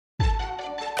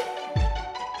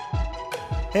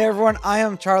Hey everyone, I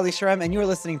am Charlie Shrem, and you're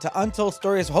listening to Untold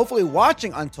Stories, hopefully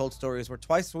watching Untold Stories, where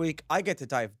twice a week I get to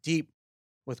dive deep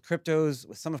with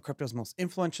some of crypto's most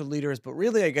influential leaders, but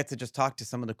really I get to just talk to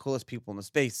some of the coolest people in the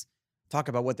space, talk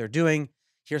about what they're doing,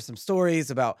 hear some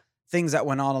stories about things that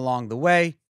went on along the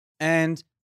way. And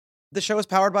the show is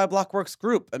powered by Blockworks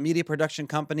Group, a media production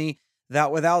company that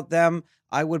without them,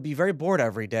 I would be very bored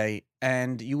every day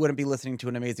and you wouldn't be listening to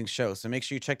an amazing show. So make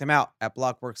sure you check them out at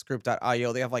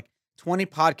blockworksgroup.io. They have like 20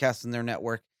 podcasts in their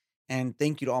network. And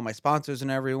thank you to all my sponsors and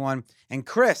everyone. And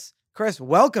Chris,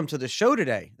 welcome to the show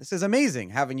today. This is amazing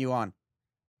having you on.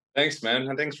 Thanks, man.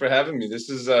 And thanks for having me. This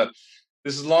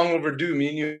is long overdue. Me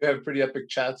and you have pretty epic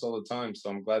chats all the time,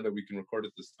 so I'm glad that we can record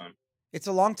it this time. It's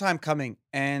a long time coming,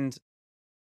 and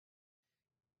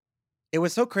it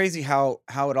was so crazy how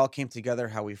it all came together,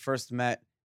 how we first met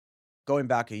going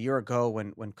back a year ago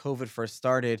when COVID first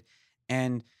started.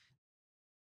 And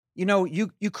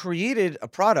you created a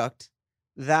product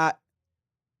that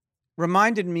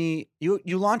reminded me. You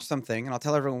launched something, and I'll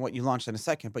tell everyone what you launched in a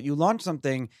second, but you launched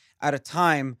something at a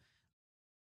time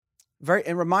very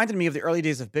it reminded me of the early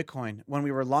days of Bitcoin when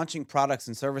we were launching products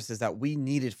and services that we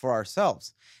needed for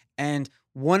ourselves. And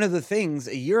one of the things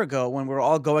a year ago when we were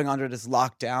all going under this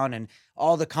lockdown and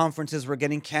all the conferences were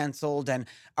getting canceled and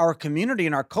our community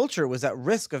and our culture was at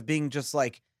risk of being just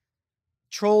like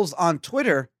trolls on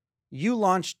Twitter, you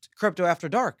launched Crypto After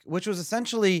Dark, which was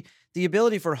essentially the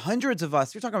ability for hundreds of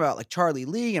us. You're talking about like Charlie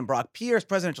Lee and Brock Pierce,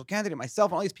 presidential candidate, myself,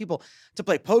 and all these people to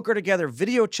play poker together,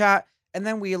 video chat, and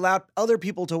then we allowed other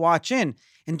people to watch in.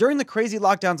 And during the crazy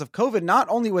lockdowns of COVID, not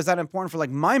only was that important for like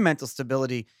my mental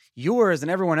stability, yours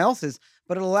and everyone else's,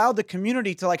 but it allowed the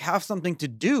community to like have something to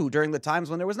do during the times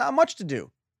when there was not much to do.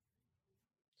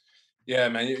 Yeah,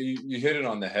 man, you hit it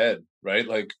on the head, right?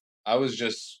 Like I was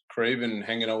just craving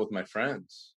hanging out with my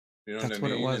friends. You know what I That's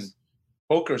what it mean? And was.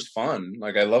 poker's fun.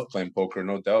 Like I love playing poker,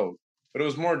 no doubt. But it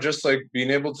was more just like being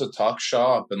able to talk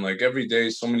shop and like every day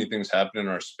so many things happen in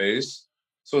our space.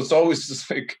 So it's always just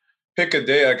like pick a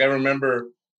day. Like I remember,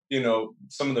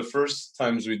 some of the first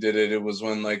times we did it, it was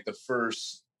when like the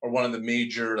first or one of the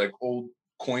major like old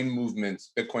coin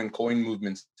movements, Bitcoin coin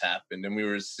movements happened. And we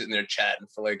were sitting there chatting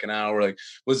for like an hour, like,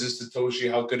 was this Satoshi?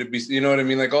 How could it be? You know what I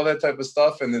mean? Like all that type of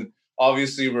stuff. And then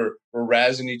obviously we're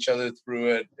razzing each other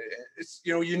through it. It's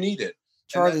you need it. And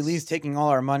Charlie Lee's that's taking all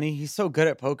our money. He's so good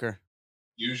at poker.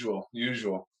 It's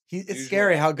usual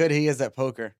scary how good activity. he is at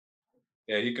poker.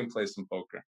 Yeah, he can play some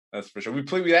poker. That's for sure.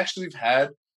 We actually have had,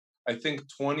 I think,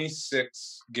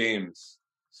 26 games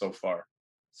so far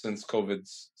since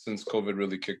COVID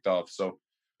really kicked off. So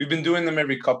we've been doing them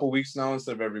every couple weeks now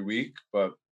instead of every week,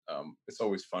 but it's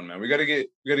always fun, man. We gotta get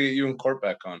you and Court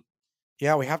back on.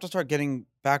 Yeah, we have to start getting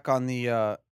back on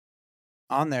the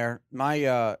on there.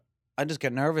 I just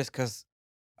get nervous because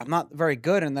I'm not very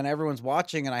good, and then everyone's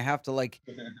watching, and I have to like.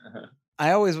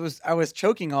 I was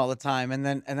choking all the time, and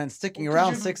then sticking Because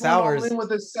around you're 6 hours.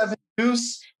 with a seven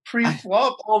deuce I,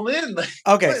 pre-flop all in. Like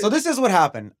okay, what? so this is what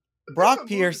happened. What type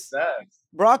of move is that?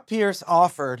 Brock Pierce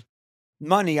offered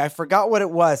money. I forgot what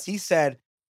it was. He said,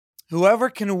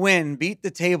 "Whoever can beat the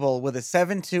table with a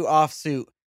 7-2 offsuit,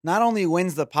 not only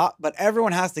wins the pot, but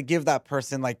everyone has to give that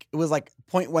person like it was like zero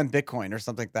point 0.1 Bitcoin or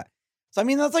something like that." So I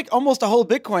mean, that's like almost a whole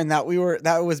Bitcoin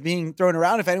that was being thrown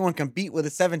around if anyone can beat with a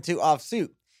 7-2 offsuit.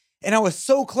 And I was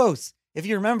so close. If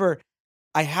you remember,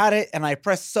 I had it and I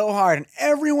pressed so hard and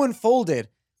everyone folded.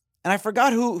 And I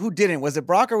forgot who didn't. Was it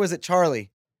Brock or was it Charlie?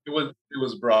 It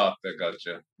was Brock that got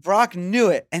you. Brock knew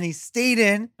it and he stayed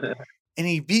in and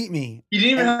he beat me. He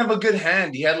didn't even And have a good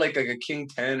hand. He had like a king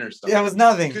 10 or yeah, it something. was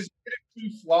nothing. Because you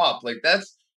get a flop. Like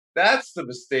that's the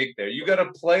mistake there. You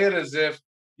gotta play it as if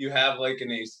you have like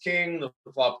an ace king, the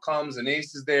flop comes, an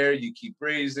ace is there, you keep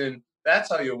raising.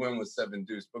 That's how you win with seven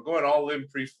deuce. But going all in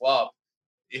pre-flop,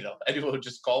 anyone would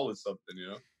just call it something.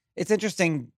 It's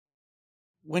interesting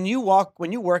when you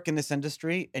work in this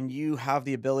industry and you have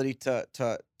the ability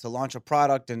to launch a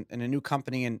product and a new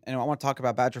company and I want to talk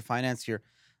about Badger Finance, your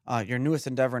newest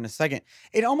endeavor in a second.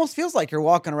 It almost feels like you're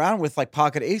walking around with like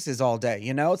pocket aces all day.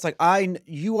 It's like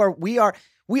we are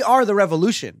the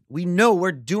revolution. We know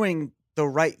we're doing the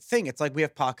right thing. It's like we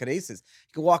have pocket aces.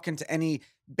 You can walk into any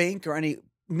bank or any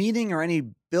meeting or any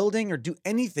building or do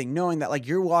anything knowing that like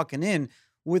you're walking in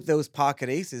with those pocket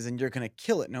aces and you're going to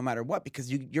kill it no matter what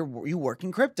because you work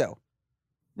in crypto.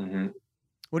 Hmm.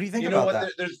 What do you think You know about what?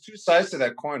 that? There's two sides to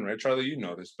that coin, right, Charlie? You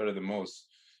know this better than most.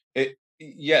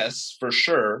 Yes, for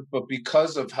sure, but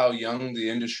because of how young the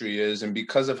industry is, and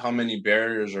because of how many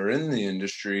barriers are in the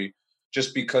industry,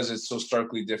 just because it's so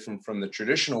starkly different from the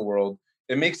traditional world,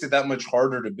 it makes it that much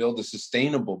harder to build a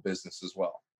sustainable business as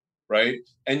well, right?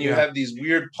 And you Yeah. have these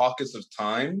weird pockets of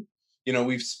time.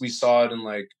 We saw it in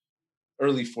like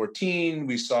early 14,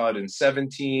 we saw it in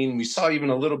 17, we saw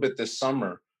even a little bit this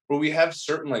summer, where we have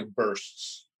certain like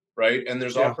bursts, right? And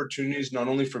there's Yeah. opportunities not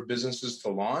only for businesses to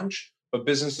launch, but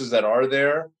businesses that are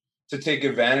there to take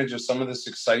advantage of some of this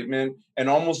excitement and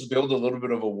almost build a little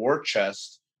bit of a war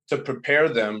chest to prepare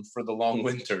them for the long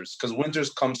winters, because winters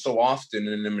come so often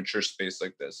in an immature space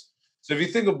like this. So if you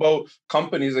think about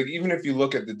companies, like even if you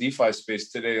look at the DeFi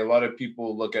space today, a lot of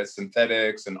people look at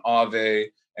Synthetics and Aave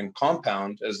and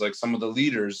Compound as like some of the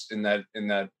leaders in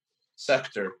that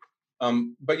sector.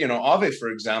 But Aave, for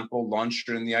example, launched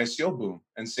during the ICO boom,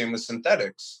 and same with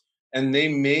Synthetics, and they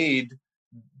made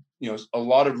a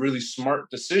lot of really smart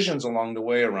decisions along the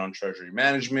way around treasury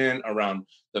management, around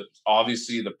the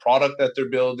obviously the product that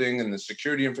they're building and the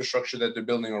security infrastructure that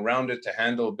they're building around it to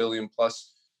handle a billion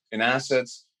plus in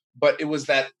assets. But it was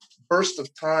that burst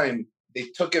of time, they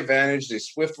took advantage, they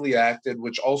swiftly acted,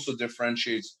 which also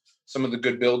differentiates some of the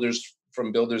good builders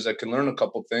from builders that can learn a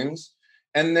couple things.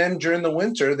 And then during the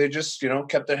winter, they just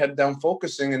kept their head down,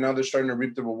 focusing, and now they're starting to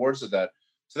reap the rewards of that.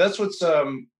 So that's what's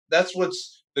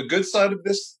the good side of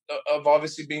this, of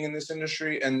obviously being in this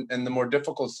industry, and the more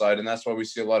difficult side, and that's why we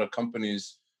see a lot of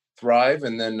companies thrive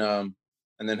and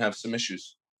then have some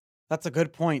issues. That's a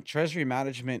good point. Treasury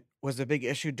management was a big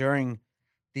issue during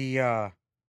the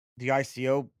the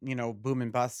ICO, boom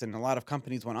and bust, and a lot of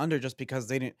companies went under just because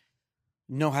they didn't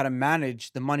know how to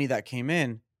manage the money that came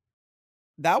in.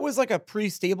 That was like a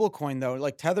pre-stable coin though.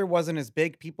 Like Tether wasn't as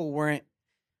big. People weren't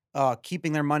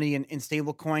keeping their money in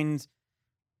stable coins.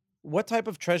 What type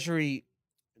of treasury,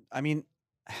 I mean,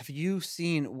 have you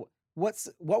seen what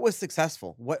was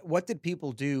successful? What did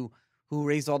people do who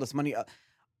raised all this money?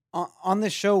 On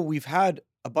this show, we've had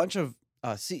a bunch of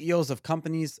CEOs of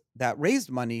companies that raised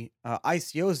money,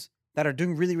 ICOs that are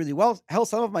doing really, really well. Hell,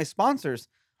 some of my sponsors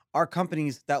are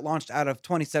companies that launched out of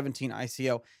 2017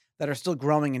 ICO that are still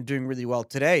growing and doing really well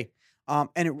today. And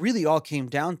it really all came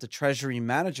down to treasury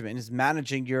management, is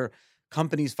managing your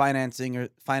company's financing or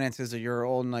finances or your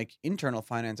own like internal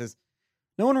finances.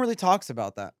 No one really talks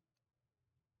about that.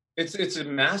 It's a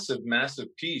massive,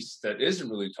 massive piece that isn't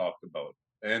really talked about.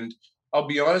 And I'll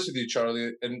be honest with you,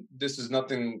 Charlie, and this is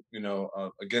nothing,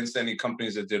 against any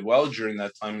companies that did well during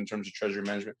that time in terms of treasury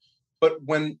management. But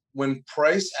when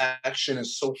price action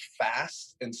is so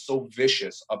fast and so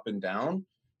vicious up and down,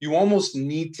 you almost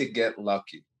need to get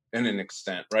lucky in an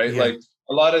extent, right? Yeah. Like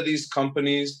a lot of these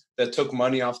companies that took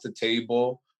money off the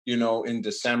table, in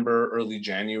December, early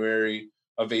January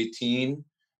of 18,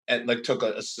 and like took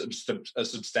a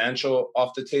substantial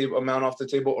off the table amount off the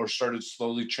table, or started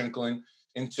slowly trickling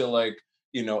into like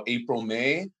April,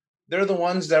 May. They're the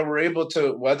ones that were able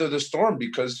to weather the storm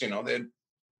because they had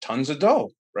tons of dough,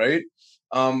 right?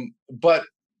 But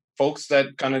folks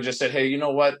that kind of just said, hey, you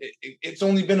know what, it's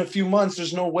only been a few months,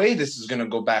 there's no way this is going to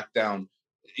go back down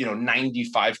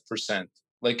 95%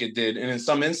 like it did. And in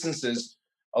some instances,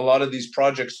 a lot of these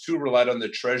projects too relied on the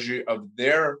treasury of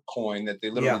their coin that they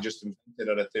literally Yeah. just invented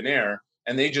out of thin air,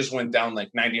 and they just went down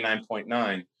like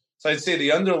 99.9. So I'd say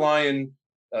the underlying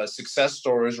success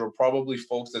stories were probably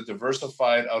folks that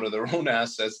diversified out of their own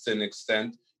assets to an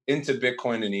extent into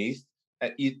Bitcoin and ETH,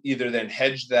 either then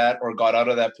hedged that or got out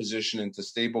of that position into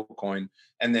stablecoin,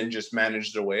 and then just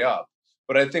managed their way up.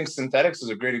 But I think Synthetics is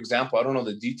a great example. I don't know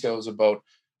the details about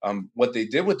what they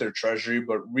did with their treasury,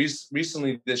 but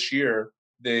recently this year,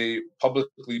 they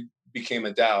publicly became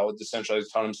a DAO, a decentralized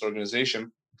autonomous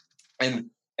organization, and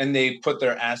and they put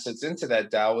their assets into that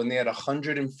DAO, and they had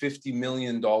 $150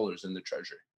 million in the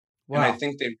treasury. And I Wow.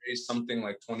 think they raised something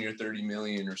like 20 or 30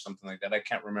 million or something like that. I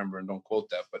can't remember, and don't quote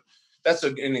that, but that's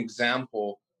an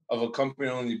example of a company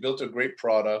that only built a great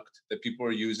product that people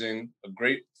are using, a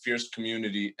great fierce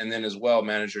community, and then as well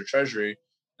manage their treasury.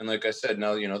 And like I said,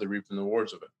 now they're reaping the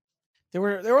rewards of it. There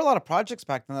were a lot of projects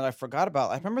back then that I forgot about.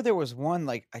 I remember there was one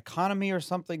like Economy or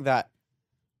something that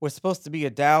was supposed to be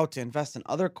a DAO to invest in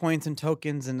other coins and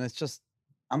tokens, and it's just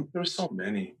There's so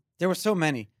many. there were so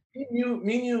many. Me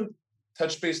and you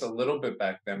touched base a little bit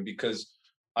back then because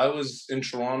I was in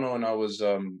Toronto and I was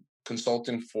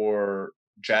consulting for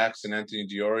Jax and Anthony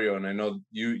Diorio, and I know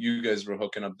you guys were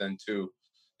hooking up then too.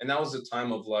 And that was the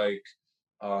time of like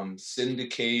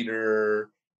Syndicator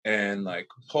and like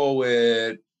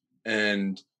Poet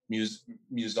and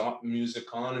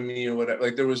Musiconomy or whatever.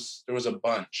 Like there was a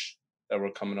bunch that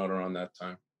were coming out around that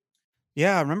time.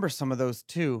 Yeah, I remember some of those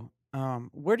too.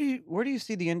 Where do you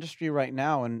see the industry right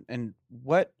now, and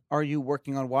what are you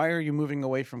working on? Why are you moving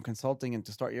away from consulting and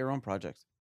to start your own projects?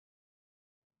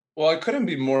 Well, I couldn't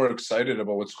be more excited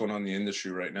about what's going on in the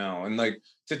industry right now. And like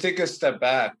to take a step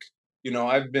back,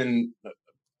 I've been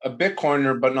a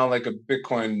Bitcoiner, but not like a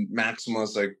Bitcoin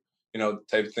maximalist, like,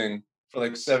 type thing for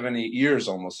like 7, 8 years,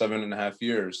 almost 7.5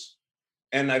 years.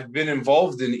 And I've been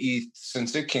involved in ETH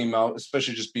since it came out,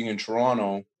 especially just being in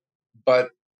Toronto,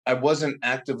 but I wasn't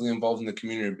actively involved in the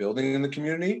community, building in the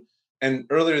community. And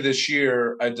earlier this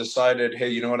year, I decided, hey,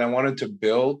 you know what? I wanted to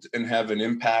build and have an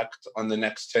impact on the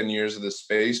next 10 years of the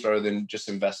space rather than just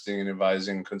investing and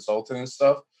advising, consulting and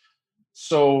stuff.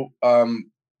 So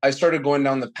I started going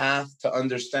down the path to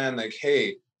understand, like,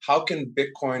 hey, how can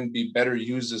Bitcoin be better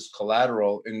used as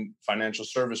collateral in financial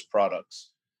service products?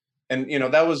 And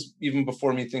that was even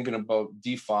before me thinking about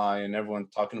DeFi and everyone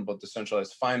talking about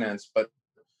decentralized finance. But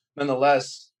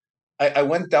nonetheless, I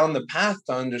went down the path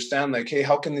to understand, like, hey,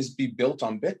 how can this be built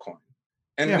on Bitcoin?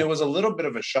 And Yeah. it was a little bit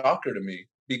of a shocker to me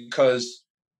because,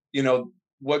 you know,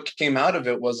 what came out of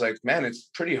it was like, man,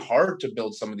 it's pretty hard to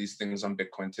build some of these things on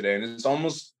Bitcoin today. And it's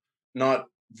almost not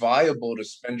viable to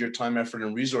spend your time, effort,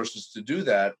 and resources to do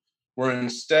that, where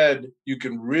instead you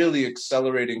can really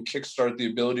accelerate and kickstart the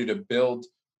ability to build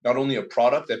not only a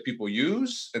product that people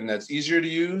use and that's easier to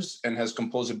use and has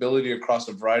composability across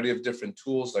a variety of different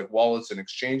tools like wallets and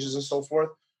exchanges and so forth,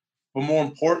 but more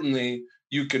importantly,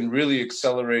 you can really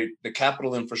accelerate the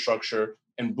capital infrastructure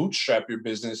and bootstrap your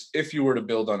business if you were to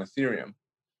build on Ethereum.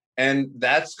 And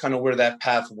that's kind of where that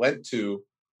path went to,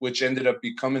 which ended up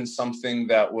becoming something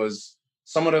that was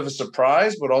somewhat of a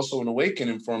surprise, but also an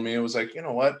awakening for me. It was like, you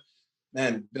know what,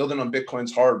 man, building on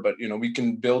Bitcoin's hard, but we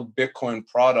can build Bitcoin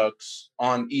products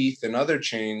on ETH and other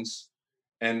chains,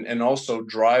 and also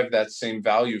drive that same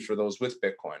value for those with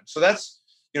Bitcoin. So that's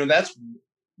a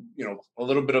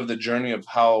little bit of the journey of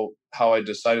how I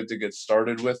decided to get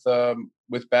started with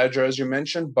Badger, as you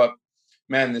mentioned. But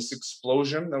man, this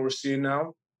explosion that we're seeing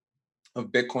now of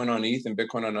Bitcoin on ETH and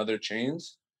Bitcoin on other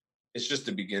chains, it's just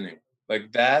the beginning.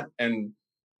 Like that, and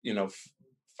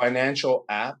financial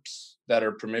apps that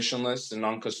are permissionless and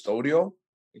non-custodial.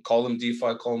 You call them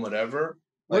DeFi, call them whatever.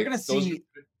 We're Like gonna those are see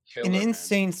an killer, man.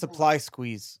 insane supply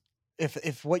squeeze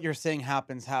if what you're saying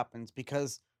happens,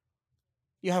 because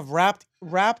you have wrapped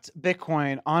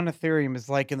Bitcoin on Ethereum is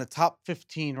like in the top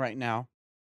 15 right now.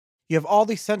 You have all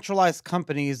these centralized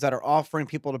companies that are offering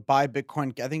people to buy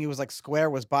Bitcoin. I think it was like Square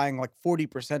was buying like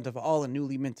 40% of all the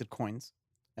newly minted coins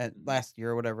at last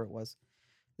year or whatever it was.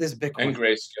 This is And Bitcoin.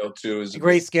 Grayscale too is a big.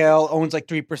 Grayscale owns like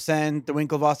 3%. The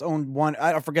Winklevoss owned one.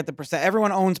 I don't forget the percent.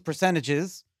 Everyone owns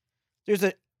percentages. There's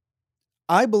a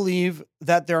I believe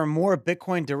that there are more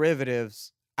Bitcoin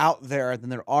derivatives out there than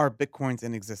there are Bitcoins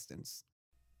in existence.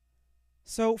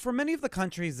 So, for many of the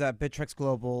countries that Bittrex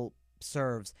Global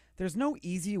serves, there's no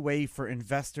easy way for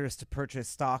investors to purchase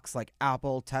stocks like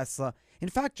Apple, Tesla. In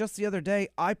fact, just the other day,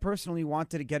 I personally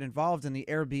wanted to get involved in the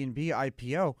Airbnb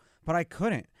IPO, but I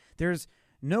couldn't. There's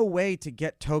no way to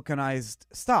get tokenized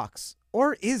stocks.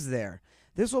 Or is there?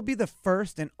 This will be the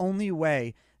first and only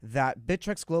way that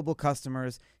Bittrex Global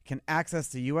customers can access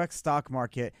the US stock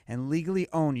market and legally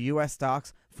own US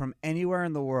stocks from anywhere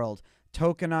in the world.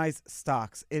 Tokenized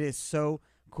stocks. It is so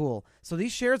cool. So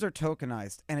these shares are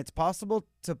tokenized, and it's possible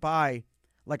to buy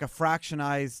like a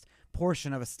fractionized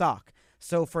portion of a stock.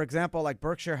 So, for example, like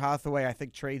Berkshire Hathaway, I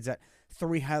think trades at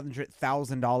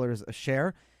 $300,000 a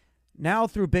share. Now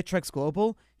through Bittrex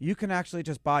Global, you can actually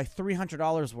just buy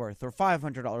 $300 worth or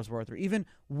 $500 worth or even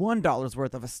 $1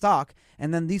 worth of a stock.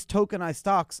 And then these tokenized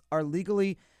stocks are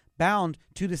legally bound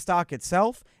to the stock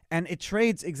itself, and it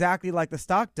trades exactly like the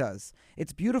stock does.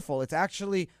 It's beautiful. It's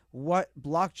actually what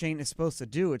blockchain is supposed to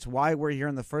do. It's why we're here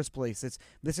in the first place.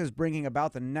 This is bringing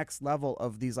about the next level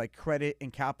of these like credit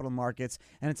and capital markets,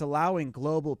 and it's allowing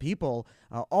global people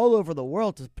all over the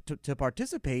world to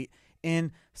participate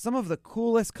in some of the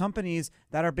coolest companies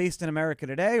that are based in America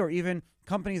today, or even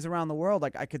companies around the world.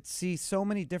 Like I could see so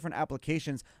many different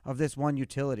applications of this one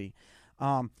utility.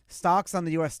 Stocks on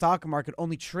the U.S. stock market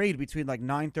only trade between like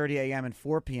 9:30 a.m. and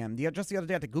 4 p.m. Just the other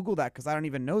day I had to Google that because I don't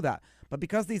even know that. But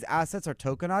because these assets are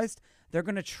tokenized, they're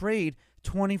going to trade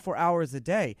 24 hours a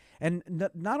day. And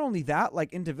not only that,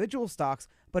 like individual stocks,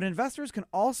 but investors can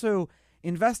also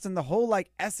invest in the whole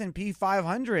like S&P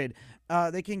 500.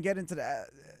 They can get into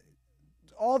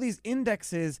all these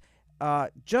indexes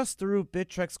just through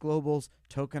Bittrex Global's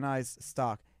tokenized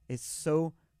stock. It's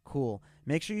so cool.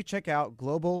 Make sure you check out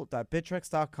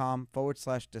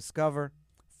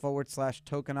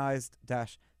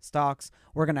global.bittrex.com/discover/tokenized-stocks.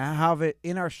 We're going to have it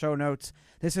in our show notes.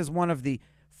 This is one of the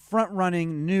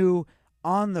front-running new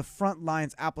on the front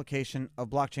lines application of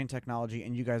blockchain technology,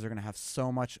 and you guys are going to have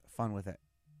so much fun with it.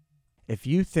 If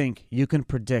you think you can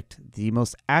predict the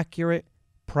most accurate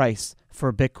price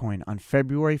for Bitcoin on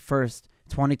February 1st,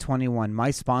 2021, my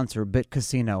sponsor,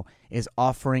 BitCasino, is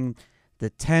offering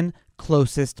the 10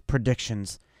 closest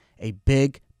predictions, a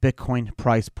big Bitcoin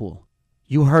prize pool.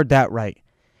 You heard that right.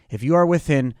 If you are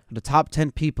within the top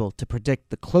 10 people to predict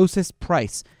the closest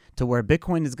price to where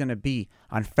Bitcoin is going to be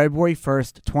on February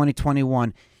 1st,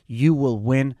 2021, you will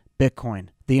win Bitcoin.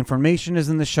 The information is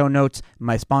in the show notes.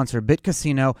 My sponsor,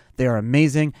 BitCasino, they are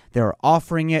amazing. They are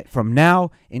offering it from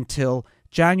now until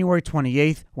January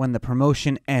 28th when the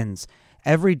promotion ends.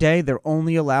 Every day, they're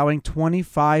only allowing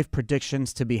 25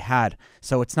 predictions to be had,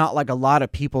 so it's not like a lot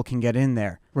of people can get in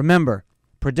there. Remember,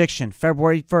 prediction,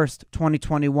 February 1st,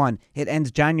 2021. It ends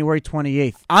January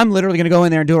 28th. I'm literally going to go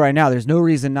in there and do it right now. There's no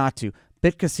reason not to.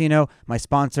 BitCasino, my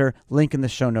sponsor, link in the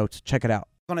show notes. Check it out.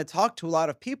 When I talk to a lot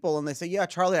of people and they say, yeah,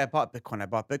 Charlie, I bought Bitcoin, I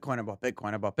bought Bitcoin, I bought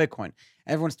Bitcoin, I bought Bitcoin.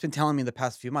 Everyone's been telling me the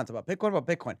past few months about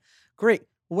Bitcoin. Great.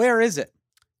 Where is it?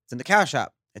 It's in the Cash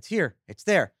App. It's here. It's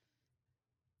there.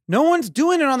 No one's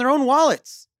doing it on their own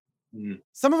wallets.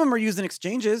 Some of them are using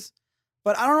exchanges,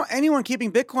 but I don't know anyone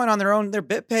keeping Bitcoin on their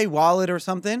BitPay wallet or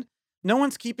something. No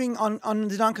one's keeping on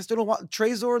the non-custodial wallet.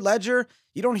 Trezor, Ledger.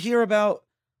 You don't hear about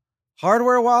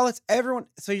hardware wallets. Everyone.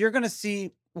 So you're going to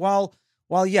see, while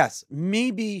yes,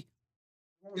 maybe.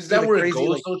 Is that where it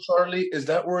goes though, Charlie? Is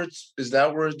that where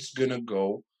it's going to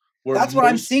go? That's what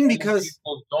I'm seeing because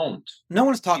people don't. No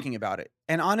one's talking about it.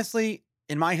 And honestly,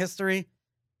 in my history,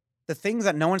 the things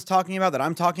that no one's talking about that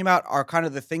I'm talking about are kind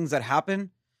of the things that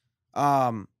happen.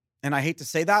 And I hate to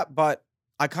say that, but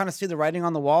I kind of see the writing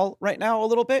on the wall right now a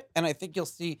little bit. And I think you'll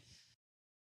see,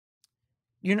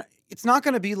 it's not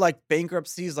going to be like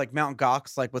bankruptcies like Mt.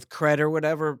 Gox, like with Cred or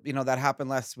whatever, that happened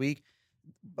last week.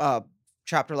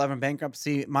 Chapter 11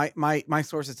 bankruptcy. My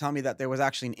sources tell me that there was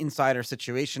actually an insider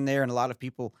situation there and a lot of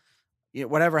people,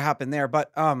 whatever happened there.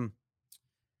 But,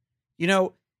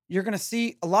 you're going to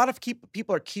see a lot of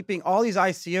people are keeping all these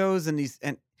ICOs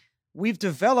and we've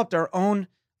developed our own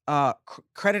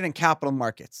credit and capital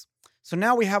markets. So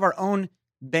now we have our own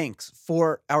banks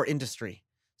for our industry.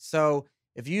 So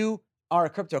if you are a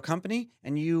crypto company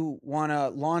and you want to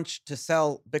launch to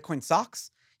sell Bitcoin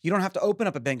stocks, you don't have to open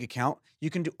up a bank account. You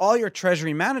can do all your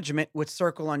treasury management with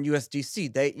Circle on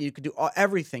USDC. You can do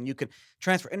everything. You can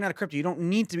transfer in and out of crypto. You don't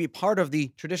need to be part of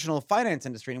the traditional finance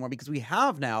industry anymore because we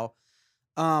have now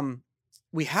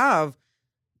we have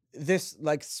this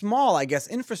like small, I guess,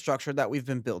 infrastructure that we've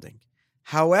been building.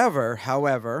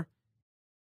 However,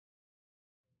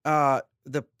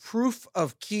 the proof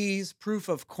of keys, proof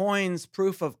of coins,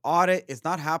 proof of audit is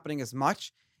not happening as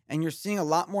much. And you're seeing a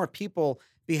lot more people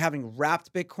be having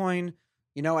wrapped Bitcoin,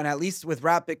 and at least with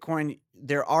wrapped Bitcoin,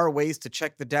 there are ways to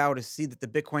check the DAO to see that the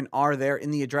Bitcoin are there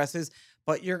in the addresses.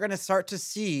 But you're going to start to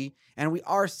see, and we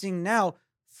are seeing now,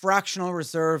 fractional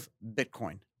reserve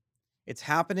Bitcoin. It's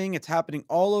happening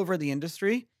all over the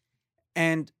industry,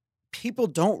 and people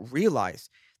don't realize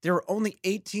there are only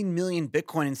 18 million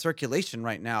Bitcoin in circulation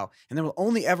right now, and there will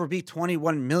only ever be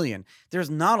 21 million. There's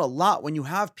not a lot when you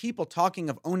have people talking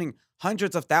of owning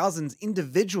hundreds of thousands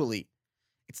individually.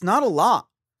 It's not a lot.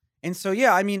 And so,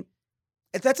 yeah, I mean,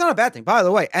 that's not a bad thing. By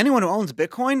the way, anyone who owns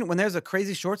Bitcoin, when there's a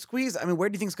crazy short squeeze, I mean, where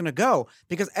do you think it's going to go?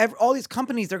 Because all these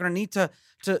companies, they're going to need to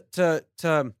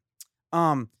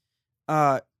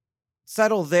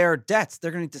settle their debts.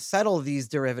 They're going to need to settle these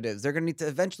derivatives. They're going to need to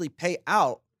eventually pay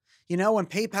out. When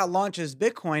PayPal launches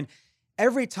Bitcoin,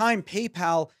 every time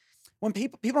when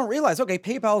people don't realize, okay,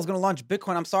 PayPal is going to launch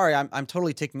Bitcoin. I'm sorry, I'm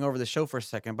totally taking over the show for a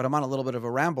second, but I'm on a little bit of a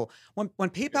ramble. When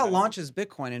PayPal launches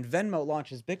Bitcoin and Venmo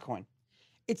launches Bitcoin,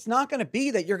 it's not going to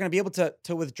be that you're going to be able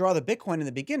to withdraw the Bitcoin in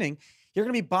the beginning. You're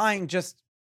going to be buying just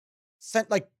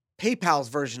like PayPal's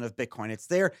version of Bitcoin. It's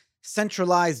their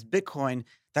centralized Bitcoin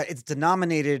that it's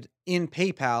denominated in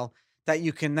PayPal that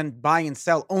you can then buy and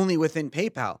sell only within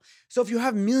PayPal. So if you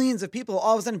have millions of people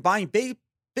all of a sudden buying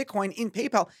Bitcoin in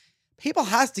PayPal, PayPal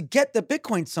has to get the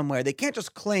Bitcoin somewhere. They can't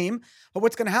just claim. But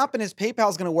what's going to happen is PayPal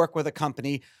is going to work with a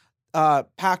company,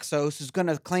 Paxos, who's going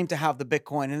to claim to have the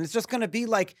Bitcoin. And it's just going to be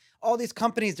like all these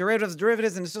companies,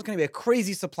 derivatives, and it's just going to be a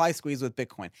crazy supply squeeze with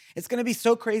Bitcoin. It's going to be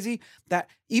so crazy that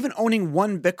even owning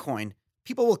one Bitcoin,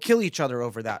 people will kill each other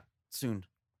over that soon.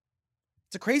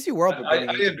 It's a crazy world.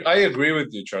 I agree with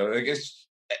you, Charlie.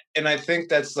 And I think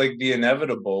that's like the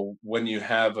inevitable when you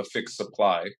have a fixed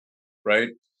supply, right?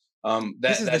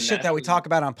 This is the shit that we talk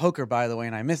about on poker, by the way,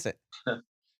 and I miss it.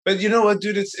 But you know what,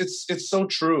 dude? It's so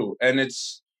true, and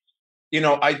it's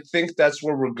I think that's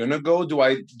where we're gonna go. Do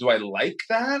I like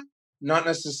that? Not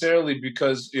necessarily,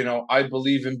 because I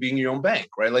believe in being your own bank,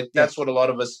 right? Like that's what a lot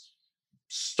of us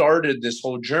started this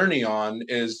whole journey on.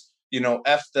 Is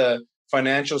F the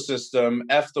financial system,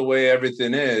 F the way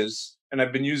everything is, and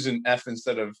I've been using F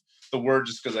instead of the word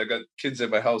just because I got kids at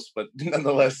my house, but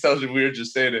nonetheless, sounds weird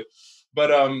just saying it. But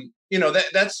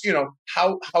that's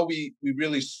how we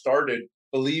really started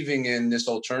believing in this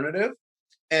alternative.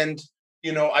 And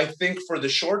I think for the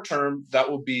short term, that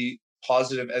will be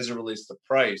positive as it relates to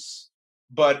price.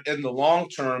 But in the long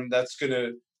term, that's going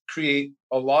to create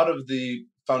a lot of the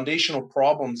foundational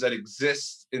problems that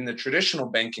exist in the traditional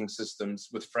banking systems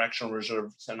with fractional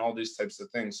reserves and all these types of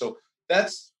things. So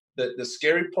that's the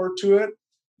scary part to it.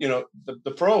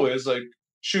 The pro is like,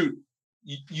 shoot,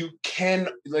 you can,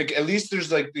 like, at least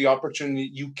there's like the opportunity,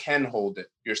 you can hold it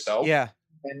yourself. Yeah.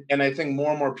 And I think more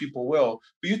and more people will.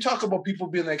 But you talk about people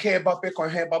being like, "Hey, about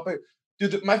Bitcoin, hey, about Bitcoin."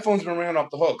 Dude, my phone's been ringing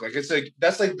off the hook. Like, it's like,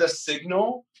 that's like the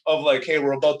signal of like, hey,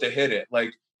 we're about to hit it.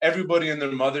 Like, everybody and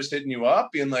their mother's hitting you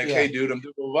up, being like, Yeah. "Hey, dude, I'm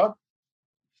doing what?"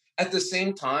 At the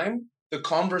same time, the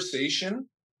conversation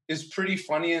is pretty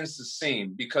funny and it's the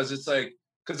same because it's like,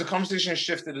 because the conversation has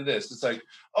shifted to this. It's like,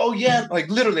 oh yeah, like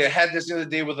literally, I had this the other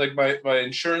day with like my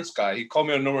insurance guy. He called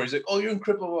me out of nowhere. He's like, "Oh, you're in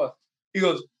crypto." He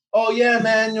goes, "Oh yeah,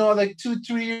 man. Like 2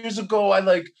 3 years ago, I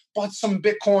like bought some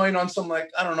Bitcoin on some, like,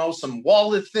 I don't know, some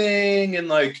wallet thing, and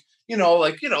like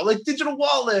like digital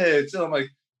wallets." And I'm like,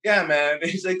 "Yeah, man." And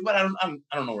he's like, "But I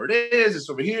don't know where it is. It's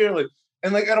over here." Like,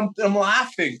 and like, I'm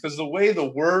laughing because the way the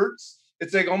words,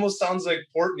 it's like almost sounds like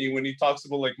Portney when he talks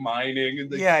about like mining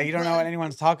and like Yeah, you don't know what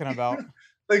anyone's talking about.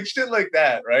 like shit like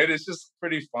that, right? It's just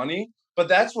pretty funny. But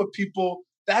that's what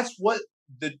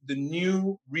the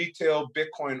new retail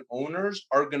Bitcoin owners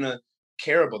are gonna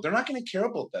care about. They're not gonna care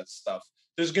about that stuff.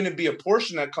 There's gonna be a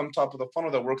portion that come top of the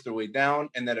funnel that work their way down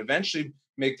and that eventually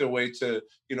make their way to,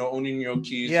 owning your own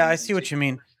keys Yeah, I and see what you taking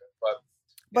mean. ownership. But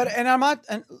But yeah. and I'm not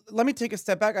and let me take a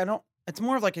step back. I don't It's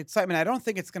more of like excitement. I don't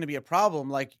think it's going to be a problem.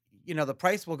 Like, the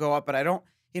price will go up, but I don't,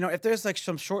 if there's like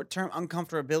some short-term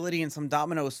uncomfortability and some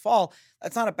dominoes fall,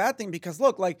 that's not a bad thing because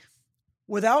look, like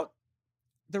without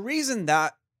the reason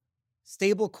that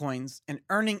stable coins and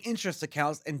earning interest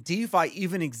accounts and DeFi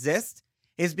even exist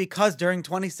is because during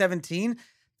 2017,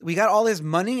 we got all this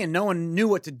money and no one knew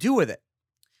what to do with it.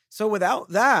 So without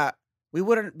that, we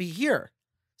wouldn't be here.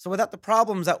 So without the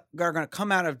problems that are going to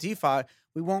come out of DeFi,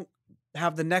 we won't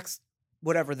have the next,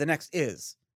 whatever the next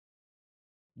is.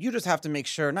 You just have to make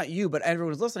sure, not you, but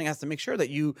everyone who's listening has to make sure that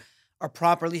you are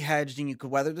properly hedged and you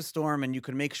could weather the storm and you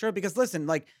can make sure, because listen,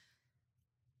 like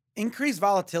increased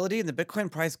volatility and the Bitcoin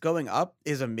price going up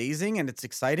is amazing and it's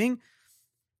exciting.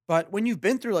 But when you've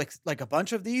been through like a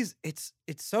bunch of these, it's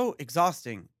so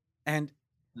exhausting and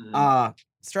Mhm. uh And you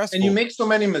stressful. make so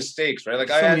many mistakes, right?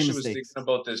 Like, I So many actually was thinking mistakes.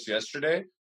 about this yesterday.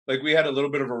 Like, we had a little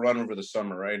bit of a run over the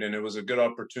summer, right? And it was a good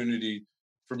opportunity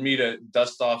for me to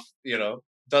dust off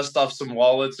some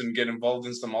wallets and get involved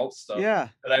in some alt stuff Yeah.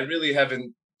 that I really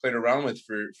haven't played around with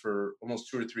for almost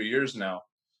 2 or 3 years now.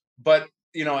 But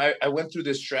I went through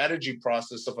this strategy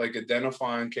process of like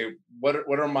identifying, okay, what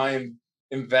are my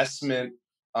investment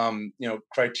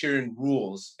criterion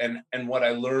rules, and what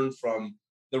I learned from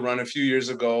the run a few years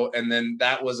ago, and then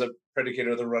that was a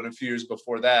predicator of the run a few years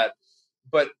before that.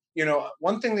 But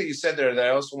one thing that you said there that I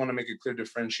also want to make a clear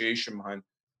differentiation behind,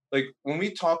 like when we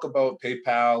talk about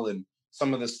PayPal and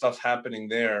some of the stuff happening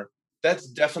there, that's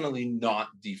definitely not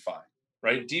DeFi,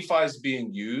 right? DeFi is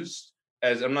being used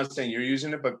as, I'm not saying you're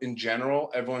using it, but in general,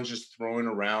 everyone's just throwing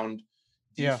around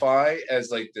Yeah. DeFi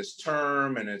as like this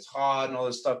term and it's hot and all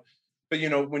this stuff. But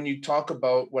when you talk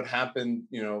about what happened,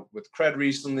 with Cred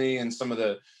recently and some of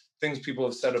the things people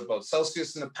have said about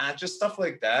Celsius and the patches, stuff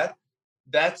like that,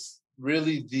 that's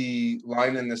really the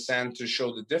line in the sand to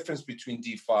show the difference between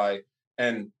DeFi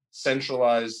and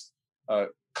centralized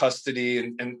custody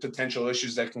and potential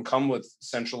issues that can come with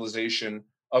centralization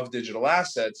of digital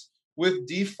assets. With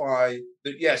DeFi,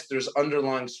 yes, there's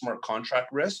underlying smart contract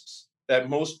risks that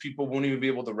most people won't even be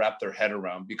able to wrap their head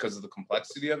around because of the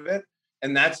complexity of it.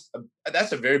 And that's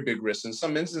a very big risk. In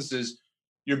some instances,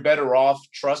 you're better off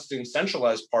trusting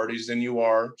centralized parties than you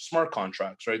are smart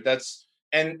contracts, right?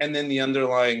 And then the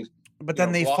underlying, But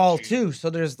then they fall blockchain. too. So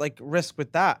there's like risk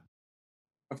with that.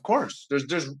 Of course,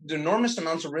 there's enormous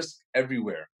amounts of risk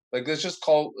everywhere. Like, let's just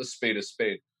call a spade a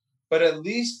spade. But at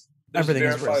least there's Everything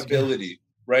is risk. Yeah. verifiability,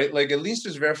 right? Like, at least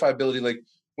there's verifiability. Like,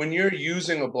 when you're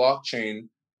using a blockchain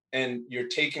and you're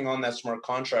taking on that smart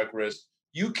contract risk,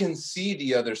 you can see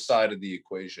the other side of the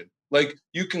equation. Like,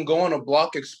 you can go on a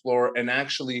block explorer and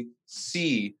actually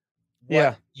see what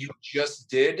Yeah. you just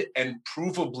did and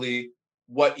provably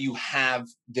what you have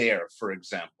there, for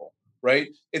example, right?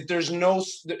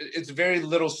 It's very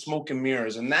little smoke and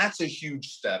mirrors, and that's a huge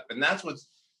step. And that's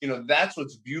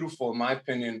what's beautiful, in my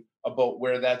opinion, about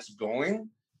where that's going,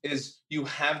 is you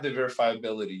have the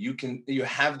verifiability. You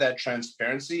have that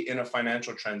transparency in a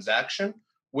financial transaction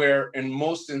where in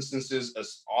most instances,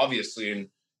 as obviously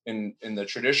in the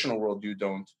traditional world, you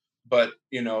don't. But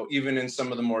even in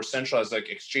some of the more centralized like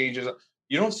exchanges,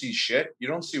 you don't see shit. You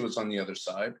don't see what's on the other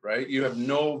side, right? You have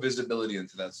no visibility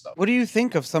into that stuff. What do you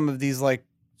think of some of these like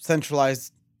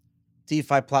centralized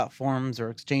DeFi platforms or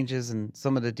exchanges and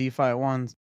some of the DeFi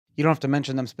ones? You don't have to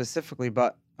mention them specifically,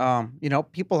 but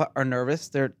people are nervous.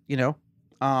 There,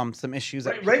 some issues that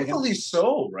Right, people get. rightfully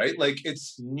so, right? Like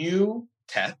it's new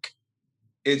tech.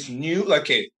 It's new. Like,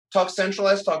 okay, talk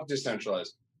centralized, talk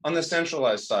decentralized. On the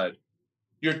centralized side,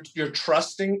 you're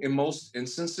trusting in most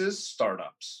instances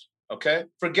startups. Okay,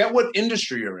 forget what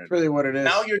industry you're in. It's really what it is.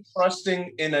 Now you're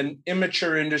trusting in an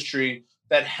immature industry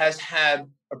that has had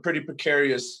a pretty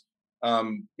precarious,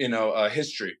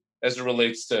 history as it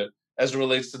relates to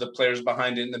the players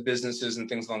behind it and the businesses and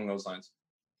things along those lines.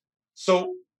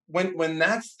 So when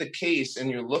that's the case, and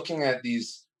you're looking at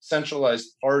these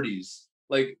centralized parties,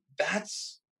 like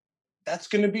that's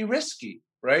going to be risky,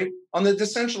 right? On the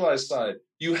decentralized side,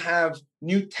 you have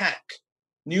new tech,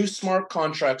 new smart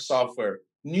contract software,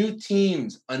 new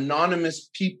teams,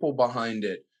 anonymous people behind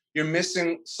it. You're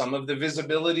missing some of the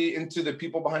visibility into the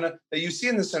people behind it that you see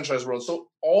in the centralized world. So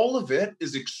all of it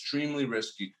is extremely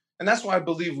risky. And that's why I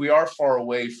believe we are far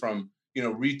away from,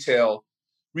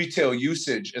 retail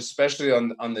usage, especially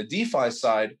on the DeFi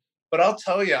side. But I'll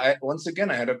tell you, once again,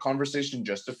 I had a conversation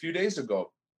just a few days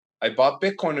ago. I bought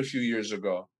Bitcoin a few years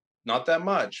ago, not that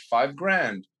much, 5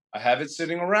 grand. I have it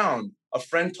sitting around. A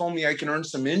friend told me I can earn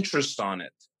some interest on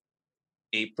it.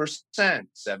 8%,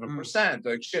 7%.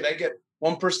 Like shit, I get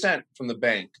 1% from the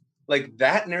bank. Like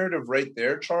that narrative right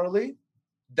there, Charlie,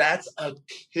 that's a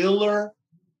killer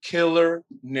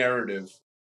narrative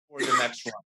for the next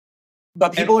run.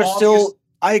 But people are still,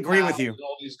 I agree with you.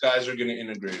 All these guys are going to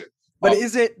integrate it. But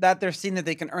is it that they're seeing that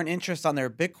they can earn interest on their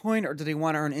Bitcoin, or do they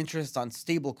want to earn interest on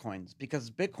stable coins? Because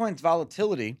Bitcoin's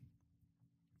volatility,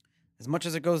 as much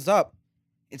as it goes up,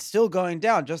 it's still going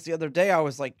down. Just the other day, I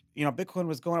was like, Bitcoin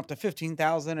was going up to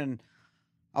 15,000, and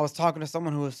I was talking to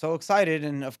someone who was so excited,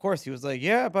 and of course he was like,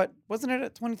 "Yeah, but wasn't it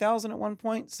at 20,000 at one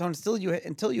point?" So until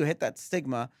you hit that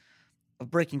stigma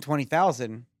of breaking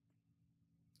 20,000,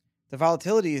 the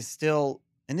volatility is still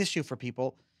an issue for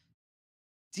people.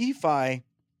 DeFi,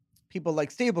 people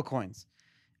like stable coins.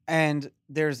 And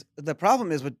there's the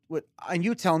problem is with and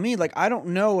you tell me, like, I don't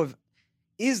know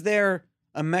is there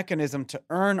a mechanism to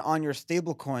earn on your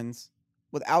stable coins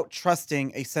without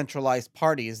trusting a centralized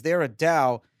party? Is there a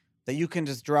DAO that you can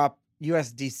just drop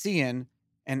USDC in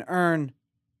and earn,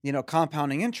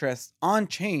 compounding interest on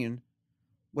chain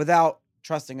without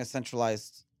trusting a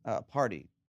centralized party?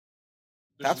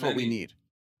 That's what we need.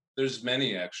 There's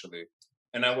many actually.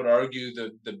 And I would argue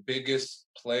the biggest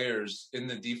players in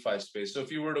the DeFi space. So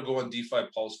if you were to go on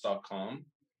DeFiPulse.com,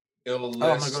 it'll list.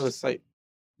 I'm gonna go to the site.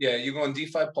 Yeah, you go on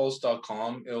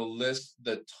DeFiPulse.com, it'll list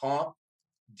the top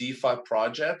DeFi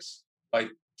projects by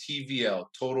TVL,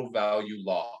 total value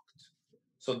locked.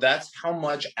 So that's how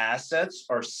much assets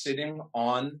are sitting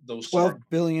on those $12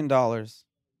 billion.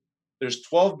 There's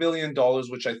 $12 billion,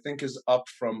 which I think is up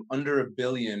from under $1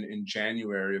 billion in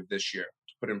January of this year,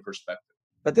 to put in perspective.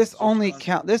 But this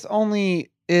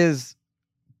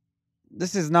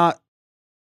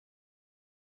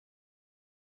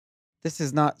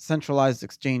is not centralized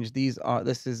exchange. These are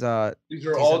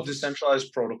all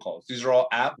decentralized protocols. These are all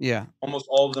apps. Yeah. Almost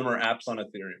all of them are apps on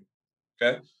Ethereum.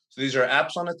 Okay. So these are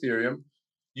apps on Ethereum.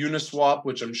 Uniswap,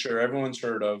 which I'm sure everyone's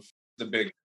heard of,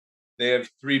 they have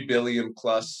 3 billion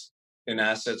plus in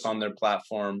assets on their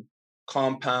platform.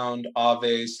 Compound,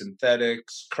 Aave,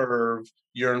 Synthetics, Curve,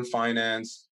 Yearn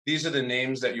Finance. These are the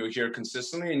names that you'll hear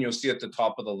consistently, and you'll see at the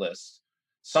top of the list.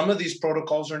 Some of these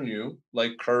protocols are new,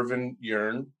 like Curve and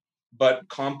Yearn, but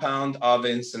Compound,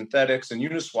 Aave, and Synthetics, and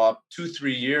Uniswap,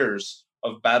 2-3 years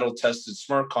of battle-tested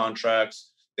smart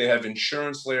contracts. They have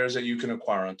insurance layers that you can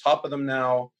acquire on top of them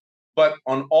now. But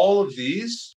on all of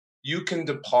these, you can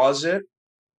deposit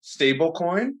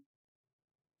stablecoin,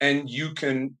 and you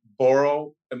can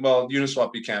borrow. Well,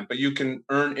 Uniswap you can't, but you can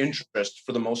earn interest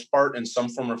for the most part in some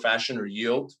form or fashion, or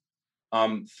yield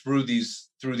through these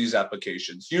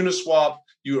applications. Uniswap,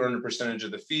 you earn a percentage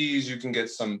of the fees. You can get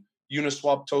some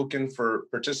Uniswap token for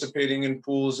participating in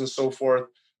pools and so forth.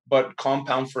 But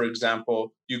Compound, for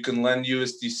example, you can lend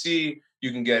USDC.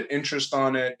 You can get interest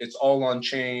on it. It's all on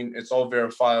chain. It's all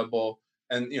verifiable.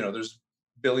 And there's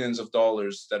billions of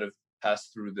dollars that have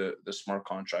passed through the smart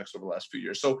contracts over the last few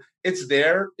years. So it's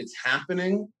there. It's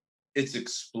happening. It's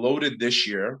exploded this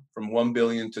year from 1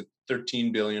 billion to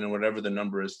 13 billion, or whatever the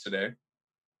number is today.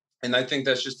 And I think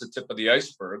that's just the tip of the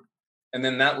iceberg. And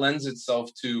then that lends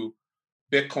itself to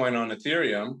Bitcoin on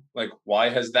Ethereum, like why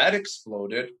has that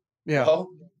exploded? Yeah. Well,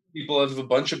 people have a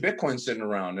bunch of Bitcoin sitting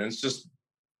around and it's just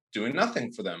doing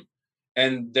nothing for them.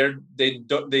 And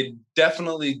they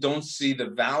definitely don't see the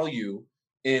value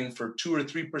in for 2 or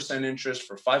 3% interest,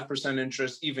 for 5%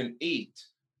 interest, even eight,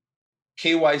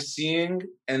 KYCing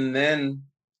and then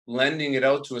lending it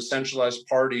out to a centralized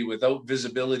party without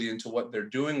visibility into what they're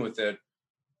doing with it.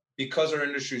 Because our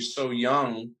industry is so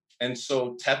young and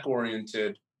so tech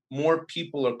oriented, more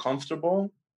people are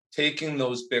comfortable taking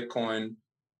those Bitcoin,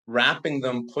 wrapping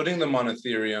them, putting them on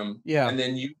Ethereum, Yeah. and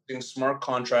then using smart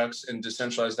contracts and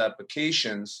decentralized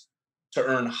applications to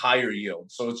earn higher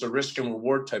yield. So it's a risk and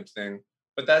reward type thing.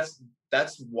 But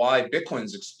that's why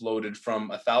Bitcoin's exploded from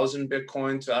 1,000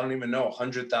 Bitcoin to I don't even know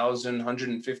 100,000,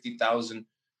 150,000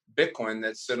 Bitcoin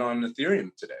that sit on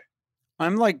Ethereum today.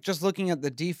 I'm like just looking at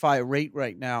the DeFi rate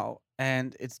right now,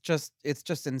 and it's just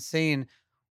insane.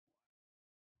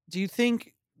 Do you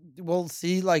think we'll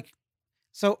see like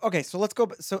so okay, so let's go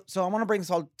so I want to bring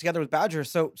this all together with Badger.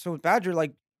 So with Badger,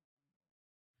 like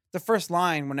the first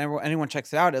line whenever anyone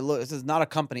checks it out, this is not a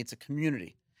company, it's a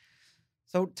community.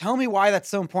 So tell me why that's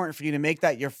so important for you to make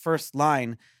that your first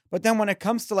line. But then when it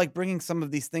comes to like bringing some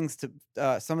of these things to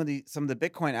some of the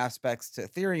Bitcoin aspects to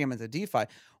Ethereum and to DeFi,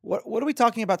 what are we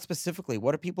talking about specifically?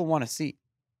 What do people want to see?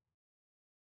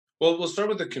 Well, we'll start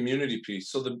with the community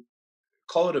piece. So the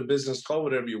call it a business, call it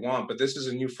whatever you want, but this is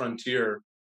a new frontier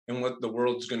in what the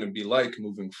world's going to be like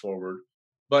moving forward.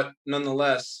 But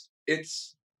nonetheless,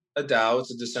 it's a DAO,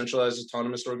 it's a decentralized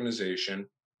autonomous organization.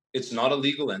 It's not a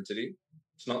legal entity.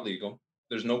 It's not legal.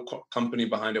 There's no company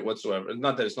behind it whatsoever.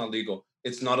 Not that it's not legal.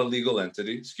 It's not a legal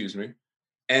entity, excuse me.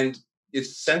 And it's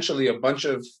essentially a bunch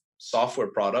of software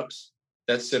products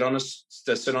that sit on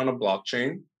a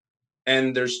blockchain,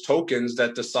 and there's tokens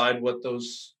that decide what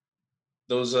those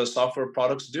software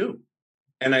products do.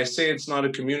 And I say it's not a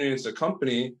community, it's a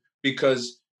company,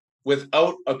 because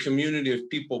without a community of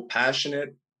people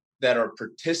passionate that are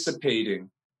participating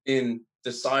in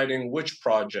deciding which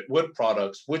project, what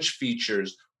products, which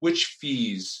features, which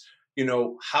fees,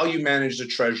 how you manage the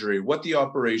treasury, what the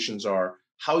operations are,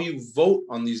 how you vote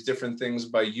on these different things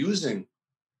by using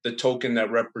the token that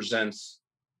represents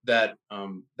that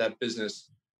business,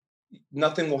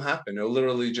 nothing will happen. It'll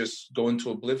literally just go into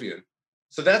oblivion.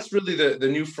 So that's really the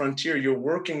new frontier. You're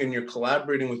working and you're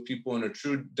collaborating with people in a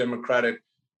true democratic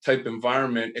type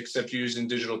environment, except you're using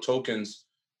digital tokens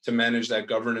to manage that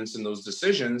governance and those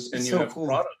decisions. It's And you so have cool.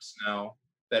 products now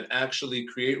that actually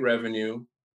create revenue,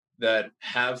 that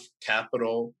have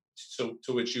capital, so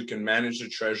to which you can manage the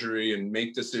treasury and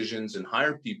make decisions and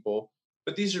hire people.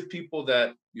 But these are people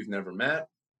that you've never met.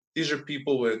 These are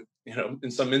people with, in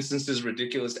some instances,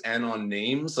 ridiculous anon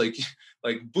names like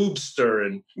Boobster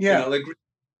and Yeah. like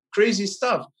crazy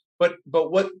stuff. But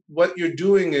what you're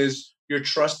doing is you're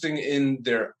trusting in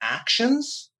their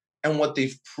actions and what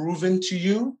they've proven to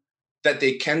you that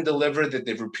they can deliver, that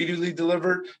they've repeatedly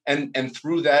delivered, and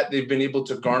through that they've been able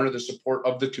to garner the support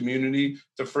of the community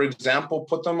to, for example,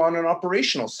 put them on an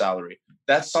operational salary.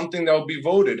 That's something that will be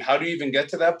voted. How do you even get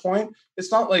to that point?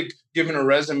 It's not like giving a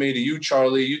resume to you,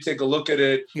 Charlie. You take a look at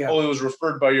it. Yeah. Oh, it was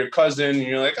referred by your cousin, and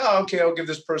you're like, oh, okay, I'll give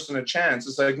this person a chance.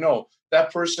 It's like, no,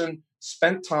 that person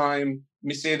spent time. Let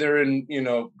me say they're in,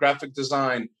 graphic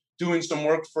design, doing some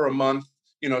work for a month,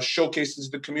 showcasing to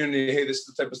the community, hey, this is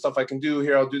the type of stuff I can do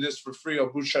here. I'll do this for free.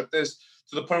 I'll bootstrap this,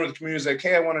 to the point where the community is like,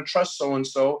 hey, I want to trust so and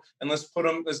so, and let's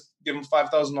give them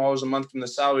 $5,000 a month from the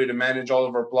salary to manage all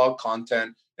of our blog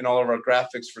content and all of our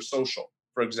graphics for social,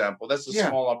 for example. That's a Yeah.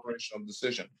 small operational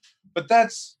decision, but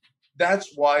that's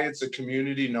why it's a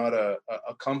community, not a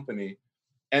company.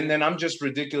 And then I'm just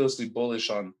ridiculously bullish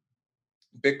on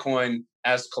Bitcoin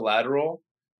as collateral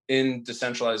in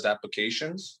decentralized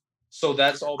applications. So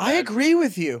that's all I Badger agree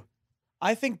with you.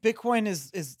 I think Bitcoin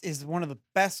is one of the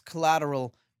best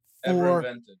collateral ever for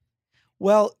invented.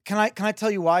 well, can I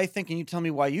tell you why I think and you tell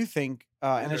me why you think,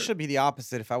 and it Sure. should be the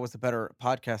opposite if I was a better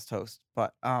podcast host,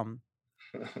 but,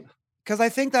 because I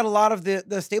think that a lot of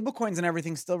the stable coins and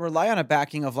everything still rely on a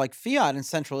backing of, like, fiat and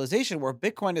centralization, where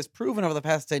Bitcoin has proven over the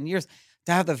past 10 years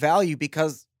to have the value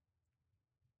because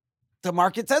the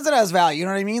market says it has value, you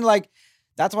know what I mean? Like,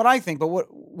 that's what I think, but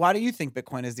why do you think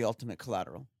Bitcoin is the ultimate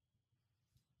collateral?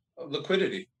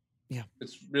 Liquidity. Yeah.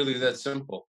 It's really that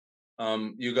simple.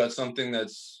 You got something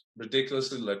that's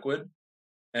ridiculously liquid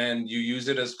and you use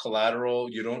it as collateral.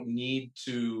 You don't need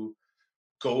to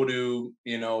go to,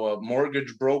 a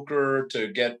mortgage broker to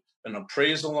get an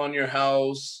appraisal on your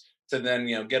house, to then,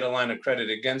 get a line of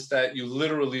credit against that. You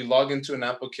literally log into an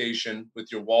application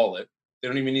with your wallet. They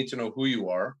don't even need to know who you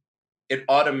are. It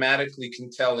automatically can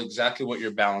tell exactly what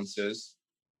your balance is.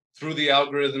 through the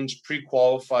algorithms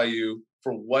pre-qualify you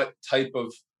for what type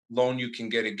of loan you can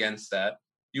get against that.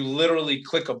 You literally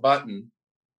click a button,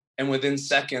 and within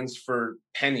seconds, for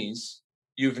pennies,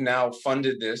 you've now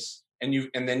funded this, and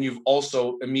then you've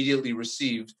also immediately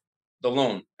received the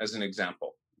loan, as an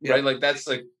example, right? Yep. Like that's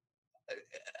like,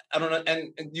 I don't know,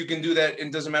 and you can do that.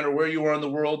 It doesn't matter where you are in the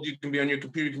world. You can be on your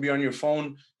computer, you can be on your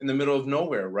phone in the middle of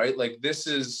nowhere, right? Like this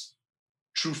is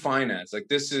true finance. Like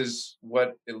this is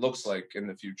what it looks like in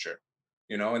the future,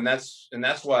 and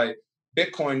that's why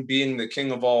Bitcoin, being the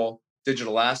king of all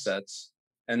digital assets,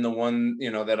 and the one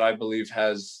that I believe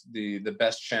has the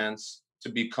best chance to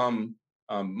become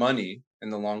money in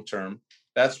the long term.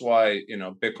 That's why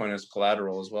Bitcoin as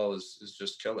collateral as well is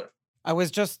just killer. I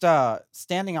was just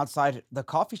standing outside the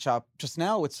coffee shop just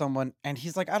now with someone, and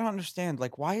he's like, "I don't understand.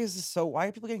 Like, why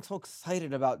are people getting so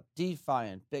excited about DeFi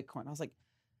and Bitcoin?" I was like,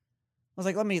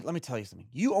 let me tell you something.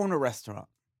 You own a restaurant,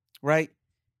 right?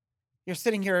 You're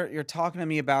sitting here, you're talking to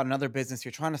me about another business.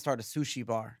 You're trying to start a sushi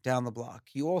bar down the block.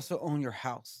 You also own your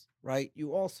house, right?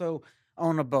 You also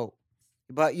own a boat.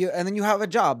 And then you have a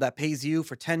job that pays you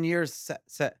for 10 years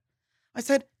set. I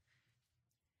said,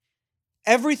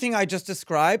 everything I just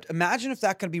described, imagine if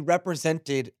that could be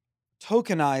represented,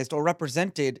 tokenized or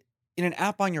represented in an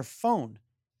app on your phone.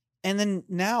 And then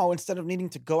now, instead of needing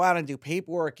to go out and do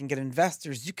paperwork and get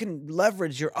investors, you can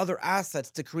leverage your other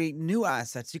assets to create new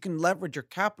assets. You can leverage your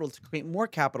capital to create more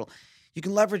capital. You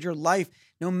can leverage your life.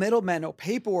 No middlemen, no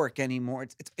paperwork anymore.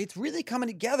 It's really coming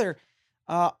together.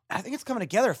 I think it's coming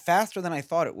together faster than I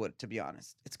thought it would. To be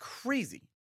honest, it's crazy.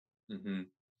 Hmm.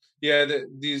 Yeah,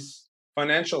 these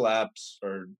financial apps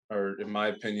are, in my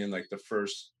opinion, like the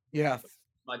first. Yeah.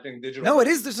 I think digital No, it money.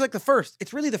 is. This is like the first.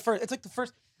 It's really the first. It's like the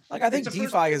first. Like I It's think a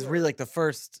first DeFi is really mover. like the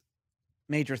first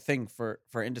major thing for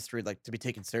industry like to be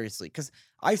taken seriously because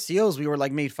ICOs we were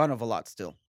like made fun of a lot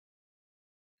still.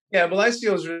 Yeah, well,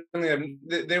 ICOs really,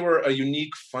 they were a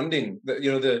unique funding.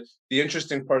 The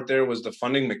interesting part there was the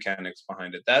funding mechanics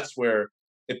behind it. That's where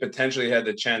it potentially had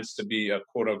the chance to be a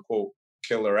quote unquote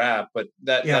killer app, but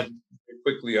that Yeah.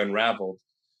 quickly unraveled.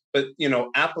 But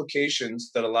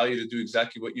applications that allow you to do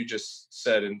exactly what you just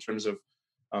said in terms of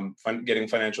getting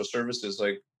financial services,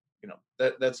 like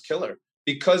that's killer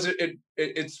because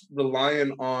it's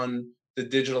relying on the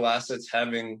digital assets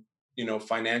having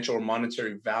financial or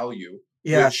monetary value,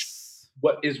 which Yes.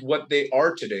 what they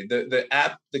are today.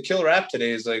 The killer app today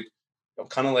is like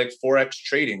kind of like forex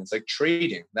trading. It's like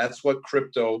trading. That's what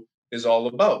crypto is all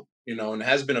about, and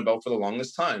has been about for the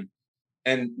longest time.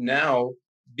 And now,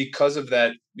 because of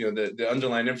that, the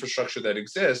underlying infrastructure that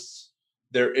exists,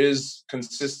 there is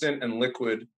consistent and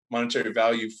liquid monetary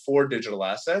value for digital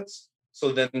assets.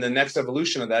 So then the next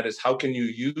evolution of that is how can you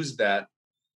use that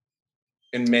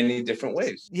in many different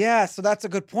ways? Yeah, so that's a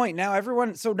good point. Now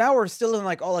we're still in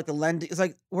like all like the lending. It's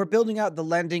like we're building out the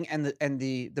lending and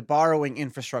the borrowing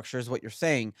infrastructure is what you're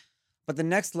saying. But the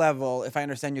next level, if I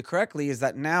understand you correctly, is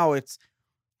that now it's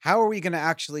how are we going to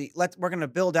actually we're going to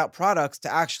build out products to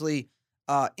actually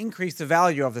increase the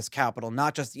value of this capital,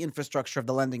 not just the infrastructure of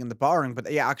the lending and the borrowing, but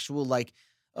the actual like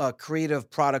creative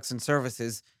products and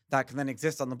services that can then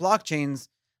exist on the blockchains.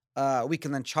 We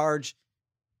can then charge,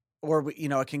 or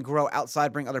it can grow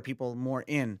outside, bring other people more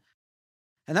in,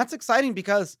 and that's exciting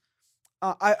because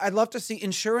I'd love to see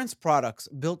insurance products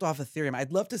built off Ethereum.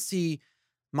 I'd love to see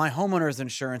my homeowner's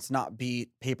insurance not be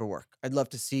paperwork. I'd love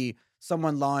to see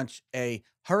someone launch a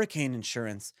hurricane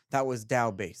insurance that was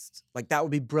DAO based. Like that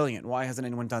would be brilliant. Why hasn't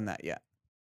anyone done that yet?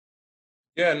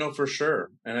 Yeah, no, for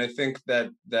sure. And I think that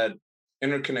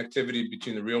interconnectivity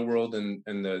between the real world and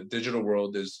the digital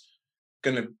world is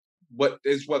gonna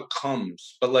what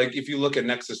comes. But like if you look at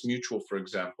Nexus Mutual, for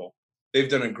example, they've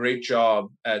done a great job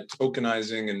at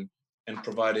tokenizing and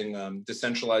providing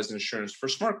decentralized insurance for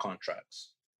smart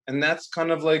contracts. And that's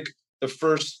kind of like the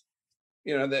first,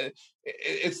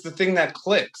 it's the thing that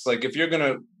clicks. Like if you're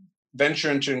gonna venture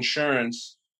into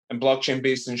insurance and blockchain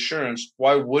based insurance,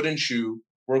 why wouldn't you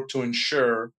work to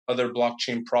insure other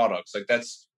blockchain products? Like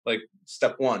that's like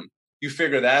step one. You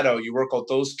figure that out, you work out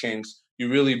those kinks, you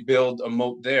really build a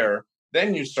moat there,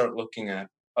 then you start looking at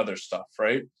other stuff,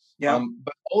 right? Yeah.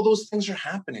 But all those things are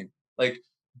happening. Like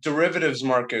derivatives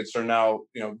markets are now,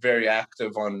 very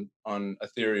active on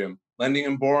Ethereum. Lending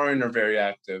and borrowing are very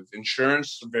active.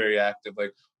 Insurance are very active.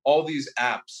 Like all these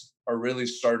apps are really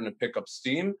starting to pick up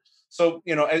steam. So,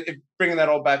 bringing that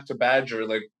all back to Badger,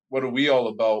 like, what are we all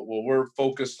about? Well, we're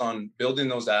focused on building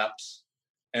those apps,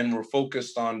 and we're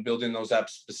focused on building those apps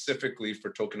specifically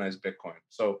for tokenized Bitcoin.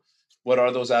 So, what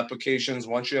are those applications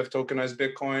once you have tokenized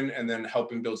Bitcoin, and then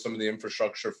helping build some of the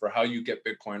infrastructure for how you get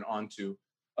Bitcoin onto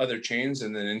other chains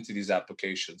and then into these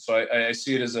applications. So I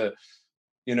see it as a,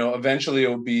 you know, eventually it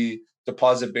will be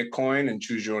deposit Bitcoin and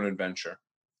choose your own adventure.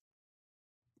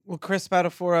 Well, Chris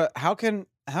Spadafora, how can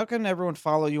everyone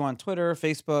follow you on Twitter,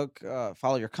 Facebook,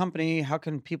 follow your company? How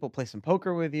can people play some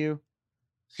poker with you?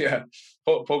 Yeah,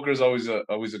 poker is always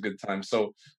a good time.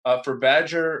 So for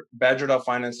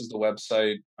Badger.finance is the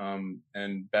website,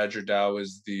 and Badger DAO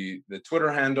is the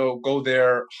Twitter handle. Go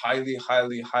there.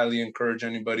 Highly encourage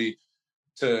anybody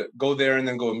to go there and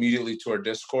then go immediately to our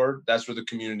Discord. That's where the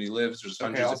community lives. There's Okay,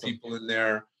 hundreds of awesome. people in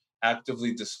there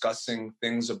actively discussing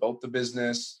things about the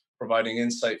business, providing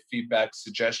insight, feedback,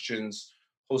 suggestions,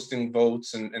 hosting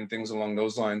votes, and things along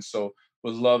those lines. So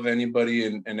would love anybody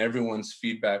and everyone's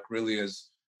feedback really as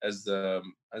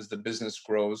the business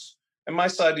grows. And my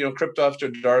side, you know, Crypto After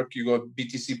Dark, you go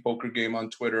BTC Poker Game on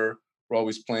Twitter. We're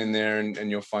always playing there, and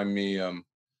you'll find me on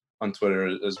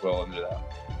Twitter as well under that.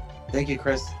 Thank you,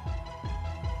 Chris.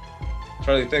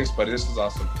 Charlie, thanks, buddy. This was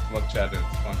awesome. Love chatting.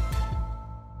 It's fun.